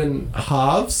Samoan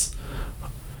halves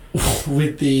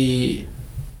with the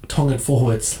Tongan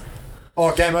forwards.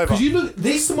 Oh, game over. Because you look,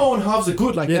 these Samoan halves are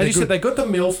good. Like as you said, they got the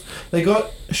MILF, they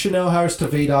got Chanel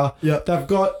Harris-Tavita, they've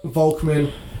got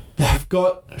Volkman, they've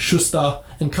got Schuster,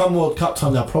 and come World Cup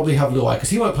time they'll probably have Luai because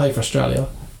he won't play for Australia.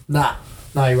 No,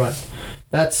 he won't.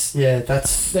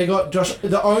 They got Josh.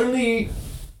 The only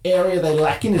area they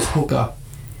lack in is hooker.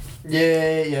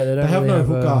 Yeah. They have no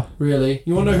hooker really.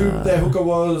 You want to know who their hooker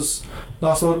was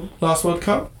last World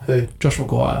Cup? Who? Josh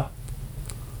Maguire.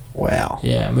 Wow.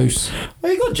 Yeah, Moose.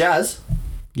 Well, you got Jazz.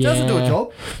 Yeah. Jazz will do a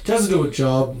job. Jazz will do a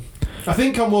job. I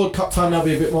think come World Cup time they'll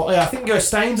be a bit more... Yeah, I think go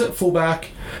Staines at fullback.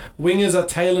 Wingers are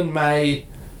Taylor May.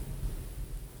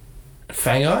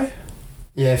 Fangai?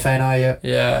 Yeah, Fangai, yeah.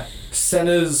 Yeah.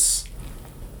 Centers...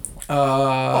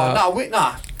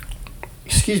 Nah.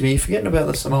 Excuse me, you're forgetting about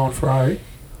the Samoan Ferrari.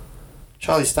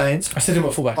 Charlie Staines. I said him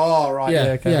at fullback. Oh, right.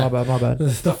 Yeah, okay. Yeah. My bad.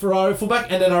 The Ferrari fullback,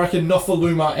 and then I reckon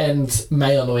Nofaluma and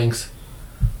May on the wings.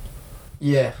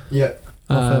 Yeah.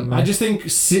 I just think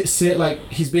sit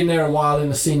like he's been there a while in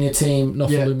the senior team.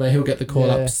 Nofaluma, he'll get the call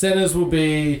up. Centers will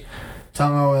be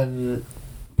Tango and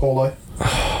Paulo.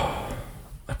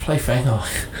 play Fainai.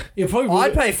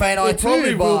 I'd play Fainai too,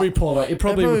 probably will but... be Paulo. It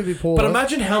probably It'd probably be Paulo. But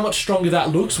imagine how much stronger that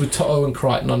looks with To'o and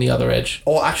Crichton on the other edge.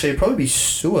 Or actually, it'd probably be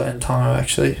Sua and Tango,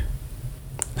 actually.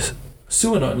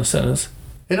 Sua not in the centres.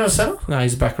 You know the centre? No,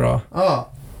 he's a back row. Oh.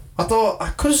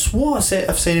 I could have swore I've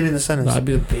seen him in the centres. No, that'd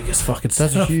be the biggest fucking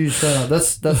That's centre. a huge centre.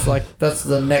 That's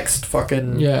the next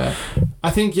fucking... Yeah.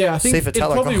 I think it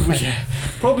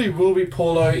probably will be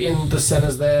Paulo in the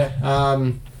centres there. I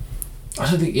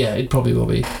don't think... Yeah, it probably will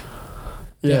be.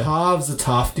 Yeah. The halves are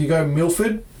tough. Do you go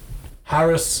Milford?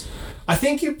 Harris? I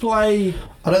think you play...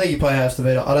 I don't think you play Harris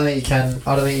DeVito. I don't think you can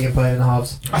play him in the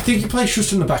halves. I think you play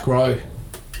Schuster in the back row.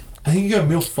 I think you go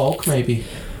Milf Volk maybe.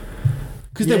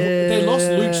 Because they lost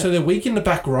Luke, so they're weak in the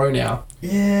back row now.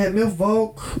 Yeah, Milf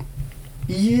Volk.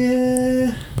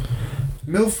 Yeah.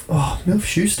 Milf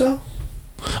Schuster?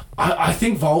 I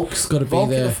think Volk's got to be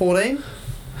Volk there. in the 14?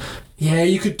 Yeah,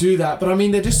 you could do that, but I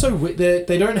mean, they're just so...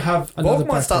 They don't have another Volk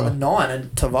might back start row. the 9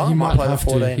 and Tavar He might play the have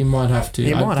 14. He might have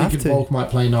to. I think Volk might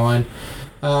play 9.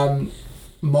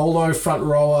 Molo front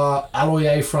rower,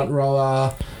 Aloye front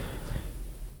rower.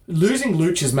 Losing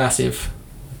Luch is massive.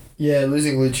 Yeah,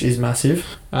 losing Luch is massive.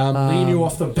 Linu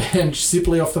off the bench,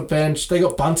 Sipley off the bench. They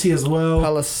got Bunty as well.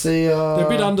 Palacia. They're a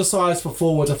bit undersized for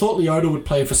forwards. I thought Leota would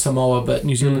play for Samoa, but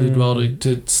New Zealand did well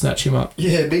to snatch him up.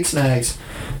 Yeah, big snags.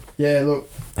 Yeah, look.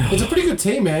 It's a pretty good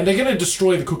team, man. They're going to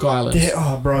destroy the Cook Islands.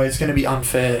 Yeah, bro, it's going to be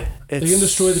unfair. They're going to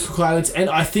destroy the Cook Islands,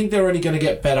 and I think they're only going to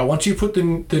get better. Once you put the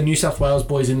New South Wales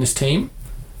boys in this team,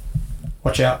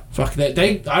 watch out. Fuck,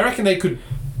 I reckon they could...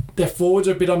 Their forwards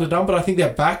are a bit underdone, but I think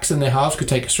their backs and their halves could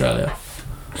take Australia.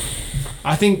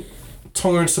 I think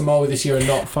Tonga and Samoa this year are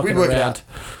not fucking We'd work around.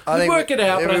 We'd work it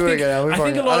out, but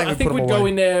I think we'd go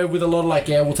in there with a lot of like,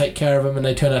 yeah, we'll take care of them, and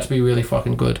they turn out to be really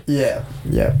fucking good. Yeah.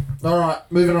 All right,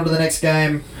 moving on to the next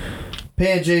game.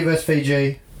 PNG versus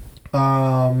Fiji.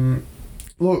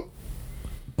 Look,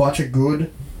 bunch of good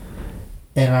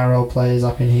NRL players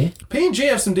up in here. PNG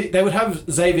have some... They would have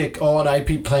Xavier on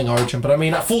AP playing Origin, but I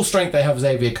mean, at full strength, they have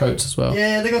Xavier Coates as well.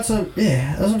 Yeah, they got some...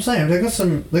 Yeah, that's what I'm saying. They got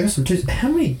some... How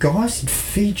many guys did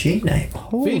Fiji name?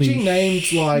 Fiji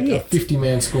named like a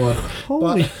 50-man squad.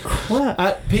 Holy crap.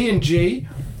 At PNG,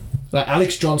 like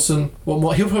Alex Johnson, he'll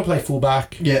probably play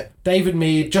fullback. Yeah. David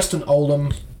Mead, Justin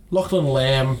Oldham, Lachlan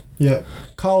Lamb. Yeah.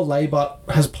 Carl Laybut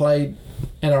has played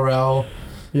NRL.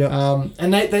 Yeah.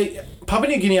 And they Papua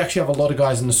New Guinea actually have a lot of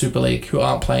guys in the Super League who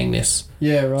aren't playing this.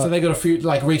 Yeah, right. So they got a few,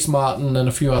 like Reece Martin and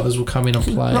a few others will come in and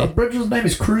play. No, Bridgel's name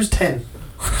is Cruise 10.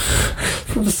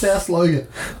 From the South Logan.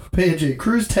 PNG.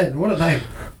 Cruise 10. What a name.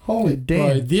 Holy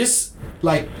damn. Bro, this,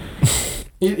 like,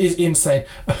 it is insane.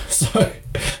 So,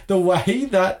 the way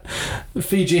that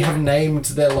Fiji have named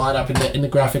their lineup in the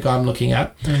graphic I'm looking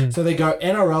at, so they go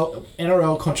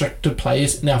NRL contracted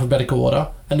players in alphabetical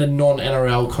order, and then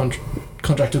non-NRL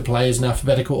contracted players in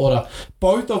alphabetical order.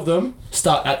 Both of them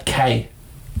start at K.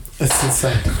 That's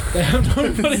insane. They have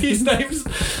nobody's names.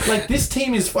 Like, this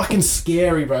team is fucking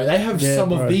scary, bro. They have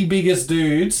some of the biggest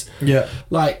dudes. Yeah.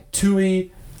 Like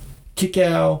Tui,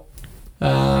 Kikau,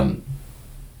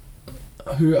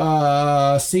 who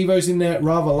Sivo's in there,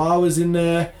 Ravalawa's in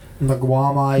there.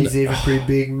 Maguama, he's even pretty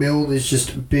big. Mill is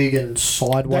just big and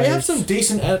sideways. They have some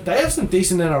decent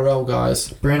NRL guys.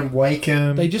 Brandon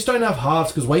Wakeham. They just don't have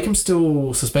halves because Wakeham's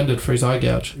still suspended for his eye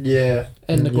gouge. Yeah.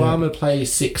 And Nguama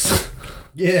plays 6.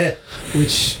 Yeah.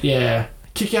 Which, yeah.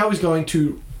 Kikau is going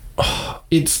to...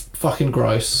 it's fucking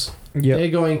gross. Yep.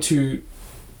 They're going to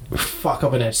fuck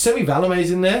up an edge. Semi Valame's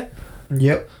in there.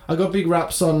 Yep. I got big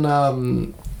raps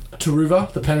on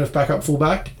Taruva, the Penrith backup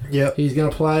fullback. Yep. He's going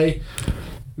to play.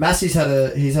 Massey's had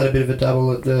a bit of a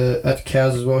double at the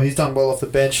Cows as well. He's done well off the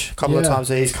bench a couple of times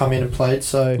that he's come in and played.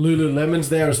 So Lululemon's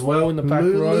there as well in the back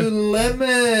row.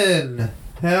 Lululemon,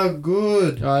 how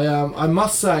good! I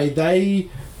must say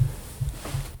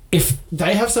if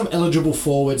they have some eligible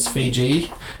forwards,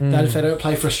 Fiji, that if they don't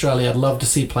play for Australia, I'd love to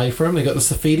see play for them. They got the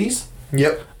Safidis,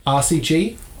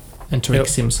 RCG, and Tariq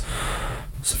Sims.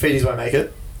 Safidis won't make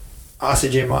it.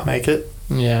 RCG might make it.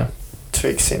 Yeah.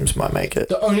 Tariq Sims might make it.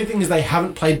 The only thing is they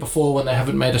haven't played before when they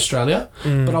haven't made Australia.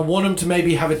 But I want them to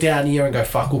maybe have a down year and go,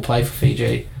 fuck, we'll play for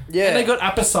Fiji. Yeah. And they got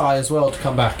Apasai as well to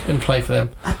come back and play for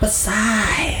them.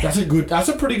 Apasai. That's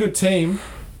a pretty good team.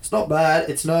 It's not bad.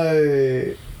 It's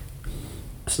no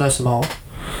Samoa.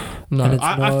 No. And it's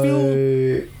I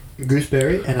feel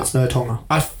Gooseberry and it's no Tonga.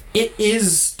 It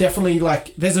is definitely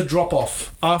like there's a drop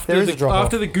off after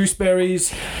the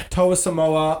Gooseberries, Toa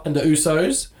Samoa and the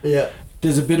Usos. Yeah.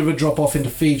 There's a bit of a drop off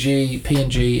into Fiji,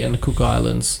 PNG, and the Cook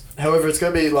Islands. However, it's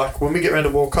going to be like when we get around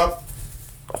to World Cup.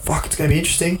 Fuck, it's going to be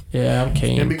interesting. Yeah, I'm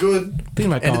keen. It's going to be good. I think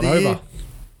about going over.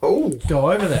 Oh,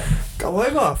 Go over there. go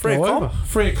over. Free Go comp. over.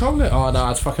 Free at Com? Oh, no,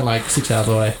 it's fucking like 6 hours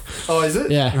away. Oh, is it?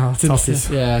 Yeah. Oh, It's in tough the- this.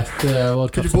 Yeah. The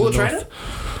World Could you Cup's in bullet the train north. it?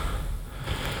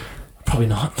 Probably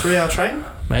not. 3-hour train?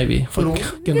 Maybe. Little-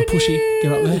 Get on the pushy.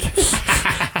 Get up there.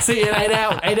 See you in 8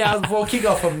 hours. 8 hours before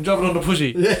kickoff. I'm jumping on the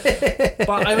pushy.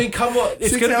 But I mean, come on.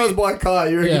 It's 6 going to hours be. by car.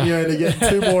 You reckon Yeah. you're only getting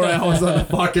 2 more hours on the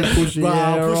fucking pushy.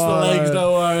 Bro, push the legs,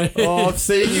 don't worry. Oh, I've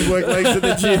seen you work legs at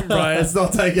the gym, bro. It's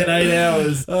not taking 8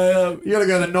 hours. You gotta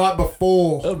go the night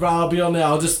before. Bro, I'll be on there.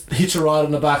 I'll just hitch a ride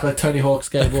on the back like Tony Hawk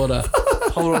skateboarder.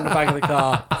 Hold on the back of the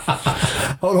car.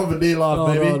 Hold on for dear life,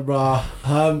 Hold baby. on, bro.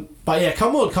 But yeah,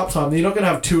 come World Cup time, you're not going to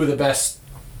have two of the best.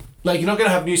 Like, you're not going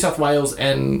to have New South Wales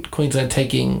and Queensland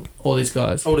taking all these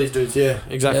guys. All these dudes, yeah,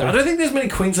 exactly. Yeah, I don't think there's many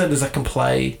Queenslanders that can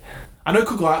play. I know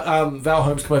Val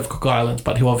Holmes can play for Cook Islands,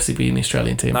 but he'll obviously be in the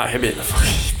Australian team. No, he'll be in the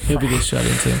fucking... He'll be the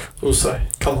Australian team. Also,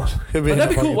 come on. He'll be But in that'd the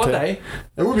be cool fucking one team. day.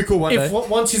 It would be cool one If day.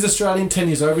 once he's Australian 10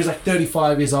 years over, he's like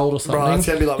 35 years old or something. Bro, it's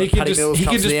going to be like when Paddy Mills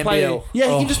comes to the play. NBL. Yeah,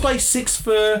 he Oh. can just play six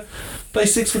for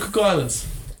Cook Islands.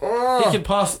 Oh, He can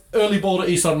pass early ball to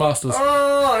Eastside Masters.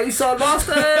 oh, Eastside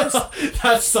Masters!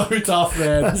 That's so tough,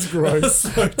 man. That's gross.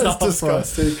 That's so That's tough, bro.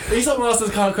 disgusting. Eastside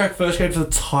Masters can't crack first game to the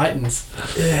Titans.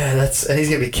 Yeah, and he's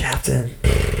going to be captain.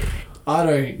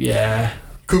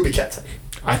 Could be captain.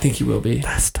 I think he will be.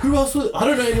 That's tough. Who else? I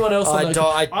don't know anyone else. I that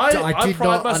don't- I did pride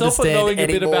not myself on understand knowing a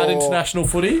bit about anymore. international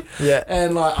footy, Yeah.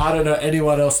 and like I don't know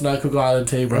anyone else in that Cook Island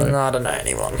team, bro. No, I don't know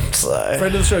anyone, so...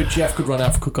 Friend of the show, Jeff could run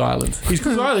out for Cook Island. He's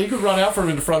Cook Island. He could run out for him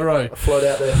in the front row. Float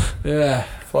out there. Yeah,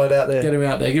 Float out there. get him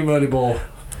out there. Give him early ball.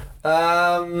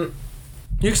 Um,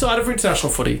 You excited for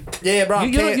international footy? yeah, bro.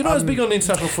 You're not as big on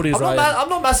international footy as I am. I'm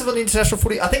not massive on international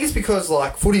footy. I think it's because,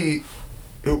 like, footy...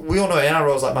 We all know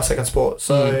NRL is, like, my second sport,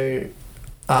 so...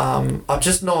 I'm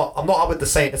not up with the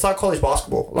scene. It's like college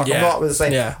basketball. Like, I'm Yeah. not up with the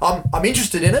scene. Yeah. I'm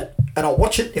interested in it, and I'll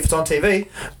watch it if it's on TV.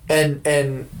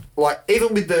 And like,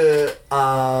 even with the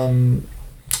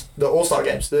All-Star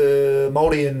games, the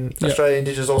Māori and Yeah. Australian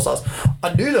Indigenous All-Stars,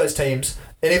 I knew those teams,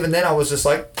 and even then I was just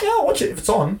like, yeah, I'll watch it if it's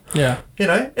on. Yeah. You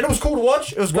know? And it was cool to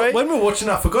watch. It was great. When we were watching,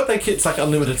 I forgot they kids like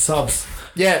unlimited subs.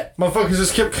 Yeah. Motherfuckers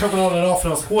just kept coming on and off,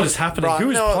 and I was like, what is happening? Right,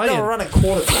 Who is they were playing? running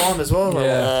quarter time as well. Like,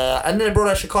 Yeah. and then they brought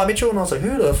out Shakai Mitchell, and I was like,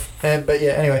 who the but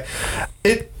yeah, anyway.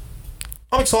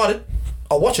 I'm excited.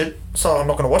 I'll watch it, so I'm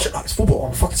not going to watch it. Like, it's football.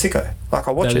 I'm a fucking sicko. Like,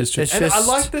 I watch That it. is true. It's And just, I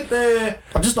like that they're...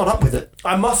 I'm just not up with it.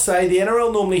 I must say, the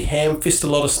NRL normally ham-fist a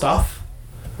lot of stuff,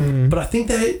 but I think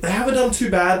they haven't done too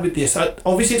bad with this.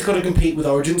 Obviously, it's got to compete with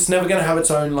Origin. It's never going to have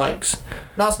its own, like...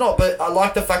 No, it's not, but I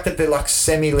like the fact that they're, like,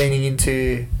 semi-leaning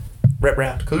into rep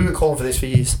round, because we've been calling for this for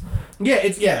years. Yeah,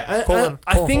 it's... Yeah, Calling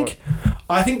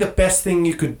I think the best thing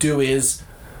you could do is...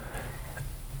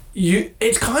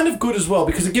 It's kind of good as well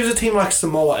because it gives a team like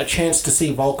Samoa a chance to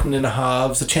see Vulcan in the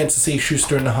halves, a chance to see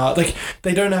Schuster in the halves. Like,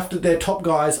 they don't have to... Their top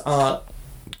guys aren't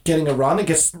getting a run. I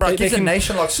guess... Bro, it gives a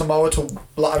nation like Samoa to,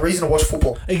 like, a reason to watch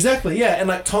football. Exactly, yeah, and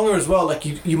like Tonga as well. Like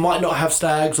you might not have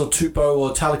Stags or Tupou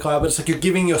or Talakai, but it's like you're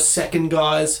giving your second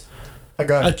guys A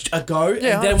go. a go,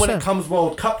 Yeah, and then when 100%. it comes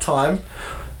World Cup time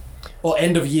or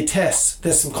end of year tests,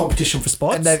 there's some competition for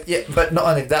spots. And but not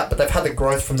only that, but they've had the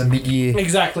growth from the mid-year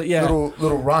exactly, yeah.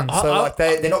 little run. So like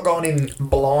they're not going in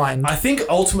blind. I think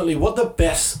ultimately what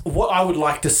I would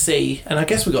like to see, and I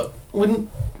guess we don't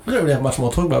really have much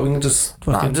more to talk about. We can just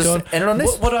fucking just go on. end it on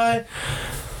this. What I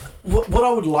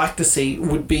would like to see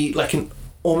would be like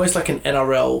almost like an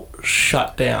NRL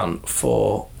shutdown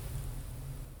for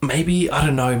maybe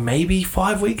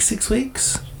 5 weeks, 6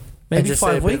 weeks, maybe just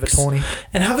 5 a bit of a weeks, tourney.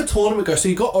 and have a tournament go. So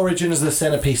you got Origin as the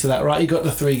centerpiece of that, right? You got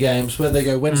the 3 games where they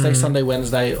go Wednesday, Sunday,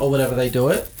 Wednesday, or whatever they do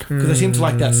it, because they seem to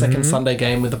like that second Sunday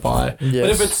game with the bye.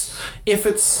 Yes. But if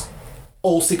it's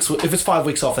all 6, if it's 5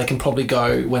 weeks off, they can probably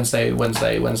go Wednesday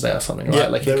or something, right? Yeah,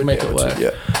 Like you they can would make be it able to, work.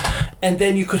 yeah. And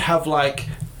then you could have like,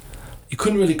 you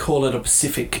couldn't really call it a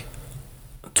Pacific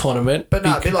tournament, But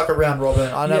no, it'd be like a round robin.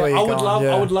 I know where you're I would going. love,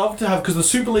 yeah. I would love to have, because the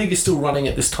Super League is still running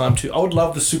at this time too. I would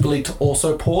love the Super League to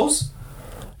also pause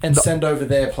and send over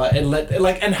their play and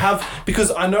and have,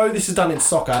 because I know this is done in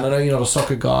soccer, and I know you're not a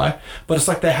soccer guy, but it's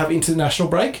like they have international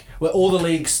break where all the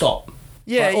leagues stop.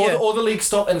 Yeah, Like, all the leagues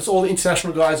stop, and it's all the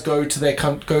international guys go to their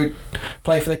go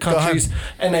play for their countries,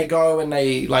 and they go and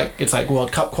they it's like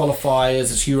World Cup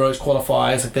qualifiers, it's Euros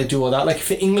qualifiers, like they do all that. Like if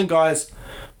the England guys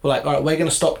were like, all right, we're going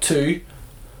to stop 2,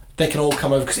 they can all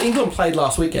come over, because England played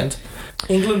last weekend.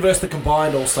 England versus the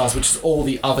combined All Stars, which is all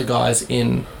the other guys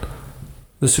in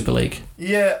the Super League.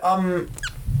 Yeah, I'm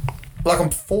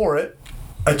for it.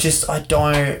 I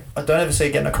don't ever see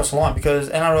it getting across the line, because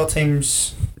NRL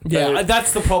teams. Yeah,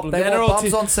 that's the problem. They The want NRL bums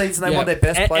teams- on seats, and they want their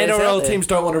best players NRL out there. teams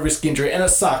don't want to risk injury, and it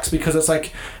sucks because it's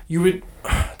like you would.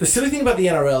 The silly thing about the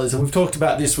NRL is, and we've talked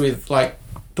about this with like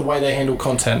the way they handle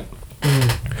content.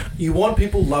 You want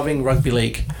people loving rugby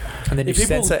league, and then you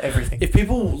censor everything. If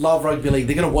people love rugby league,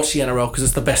 they're going to watch the NRL because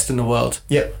it's the best in the world.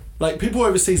 Yep. Like people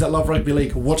overseas that love rugby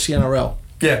league watch the NRL.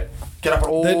 Yeah. Get up at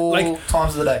all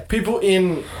times of the day. People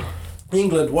in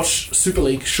England watch Super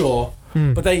League, sure.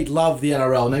 But they love the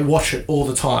NRL and they watch it all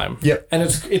the time. Yep. And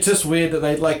it's just weird that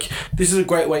they like, this is a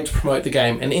great way to promote the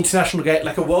game. An international game,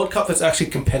 like a World Cup that's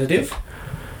actually competitive.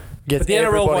 But the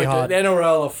NRL won't do it. The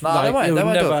NRL, it will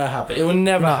never happen. It will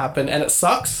never happen, and it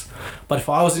sucks. But if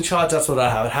I was in charge, that's what I'd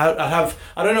have. I'd have.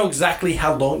 I don't know exactly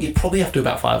how long. You'd probably have to do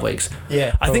about 5 weeks.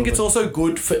 Yeah. I think it's also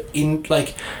good for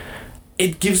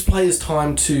it gives players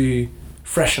time to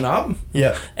freshen up.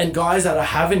 Yeah. And guys that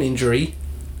have an injury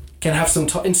can have some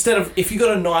time. Instead of, if you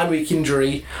got a 9-week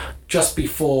injury just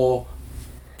before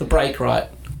the break, right?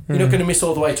 You're not going to miss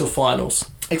all the way till finals.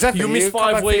 Exactly. You miss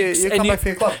 5 weeks and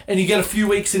you get a few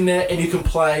weeks in there and you can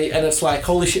play, and it's like,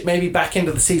 holy shit, maybe back end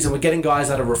of the season we're getting guys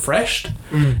that are refreshed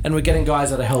and we're getting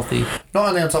guys that are healthy. Not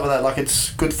only on top of that, like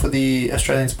it's good for the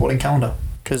Australian sporting calendar.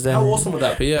 Because then, how awesome would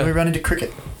that be? Yeah. We run into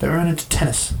cricket. They run into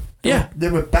tennis. Yeah.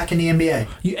 Then we're back in the NBA.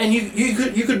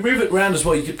 You could move it around as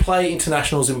well. You could play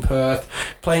internationals in Perth,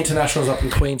 play internationals up in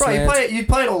Queensland. Right, you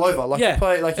play it all over. Like yeah. You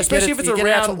play, like, especially if it's a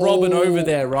round robin over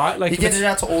there, right? Like you get it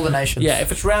out to all the nations. Yeah,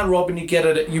 if it's round robin, you get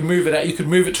it. You move it out. You could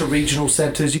move it to regional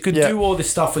centres. You could do all this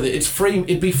stuff with it. It's free.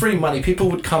 It'd be free money. People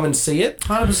would come and see it.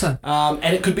 100%.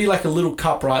 And it could be like a little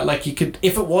cup, right? Like you could,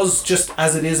 if it was just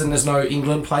as it is, and there's no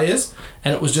England players,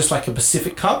 and it was just like a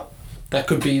Pacific Cup. That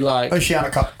could be like...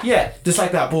 Oceania Cup. Yeah, just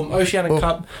like that. Boom, Oceania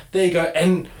Cup. There you go.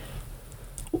 And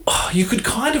you could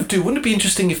kind of do... Wouldn't it be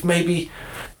interesting if maybe...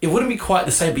 It wouldn't be quite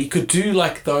the same, but you could do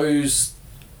like those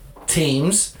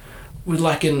teams with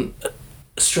like an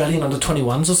Australian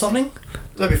under-21s or something.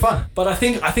 That'd be fun. But I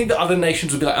think the other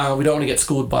nations would be like, oh, we don't want to get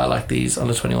schooled by like these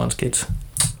under-21s kids.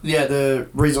 Yeah, the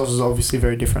resources are obviously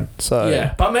very different. So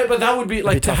yeah, but that would be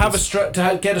like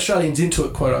to get Australians into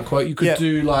it, quote unquote. You could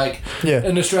do like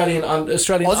an Australian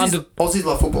Aussies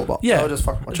love football, but they'll just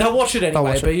fucking watch it. They'll watch it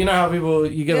anyway. But you know how people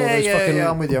you get all those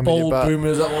fucking bold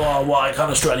boomers that why can't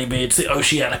Australia be? It's the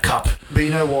Oceania Cup. But you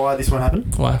know why this won't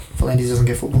happen? Why? Fernandes doesn't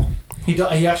get football. He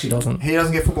actually doesn't. He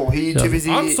doesn't get football. He's too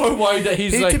busy. I'm so worried that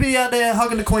he's too busy out there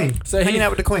hugging the Queen, hanging out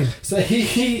with the Queen. So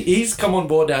he's come on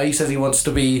board now. He says he wants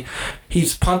to be.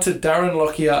 He's punted Darren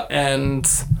Lockyer and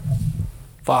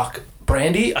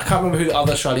Brandy. I can't remember who the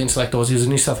other Australian selector was. He was a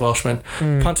New South Welshman.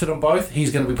 Punted them both. He's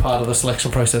going to be part of the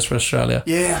selection process for Australia.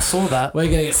 Yeah, I saw that. We're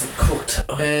going to get some cooked.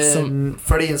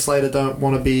 Freddie and Slater don't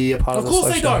want to be a part of the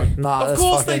selection. Of course they don't. Nah, of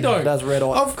course they don't. That's red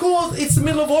hot. Of course, it's the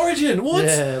middle of Origin. What?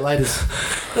 Yeah, latest.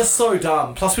 That's so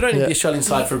dumb. Plus, we don't need the Australian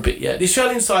side for a bit yet. The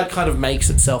Australian side kind of makes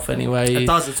itself anyway. It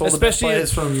does. It's all the best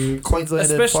players from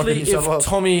Queensland. Especially if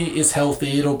Tommy is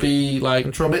healthy, it'll be like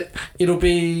it'll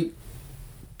be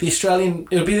the Australian.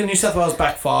 It'll be the New South Wales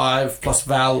back five plus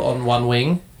Val on one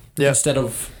wing instead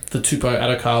of the Tupou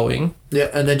Adokar wing. Yeah,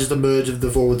 and then just a merge of the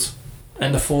forwards.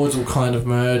 And the forwards will kind of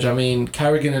merge. I mean,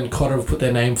 Carrigan and Cotter have put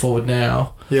their name forward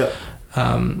now. Yeah.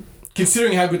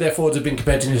 Considering how good their forwards have been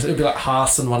compared to, it'll be like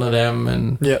Haas and one of them,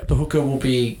 and the hooker will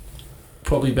be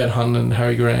probably Ben Hunt and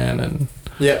Harry Grant, and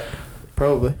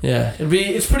probably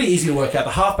it's pretty easy to work out.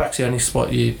 The halfback's the only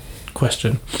spot you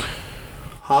question.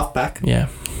 Halfback. Yeah.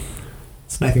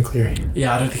 It's Nathan Cleary.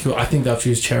 Yeah, I think they'll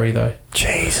choose Cherry though.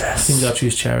 Jesus. I think they'll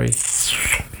choose Cherry.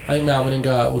 I think Melbourne and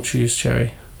will choose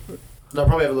Cherry. They'll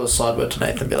probably have a little side word to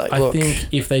Nathan and be like, look, I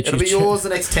think if they choose it'll be yours the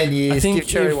next 10 years. I think give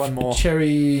Cherry one more.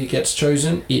 Cherry gets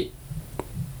chosen,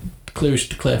 Cleary should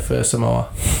declare for Samoa.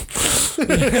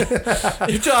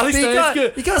 If Charlie stays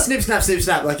good. You can't snip,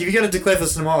 snap. Like, if you're going to declare for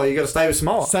Samoa, you got to stay with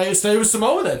Samoa. Stay with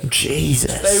Samoa then.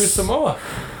 Jesus. Stay with Samoa.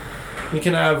 We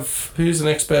can have... Who's the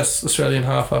next best Australian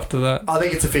half after that? I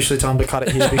think it's officially time to cut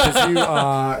it here because you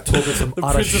are talking some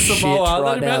utter shit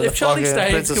right now. If Charlie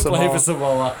Staines can play for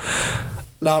Samoa...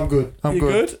 No, I'm good. I'm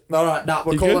good. All right,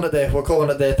 we're calling it there. We're calling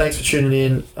it there. Thanks for tuning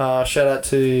in. Shout out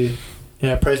to...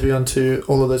 praise be unto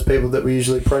all of those people that we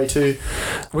usually pray to.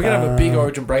 We're going to have a big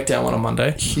Origin breakdown one on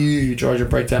Monday. Huge Origin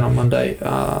breakdown on Monday.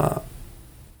 I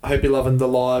hope you're loving the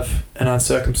live and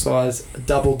uncircumcised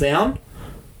double down.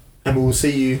 And we will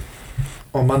see you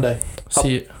on Monday.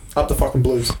 See you. Up the fucking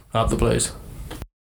Blues. Up the Blues.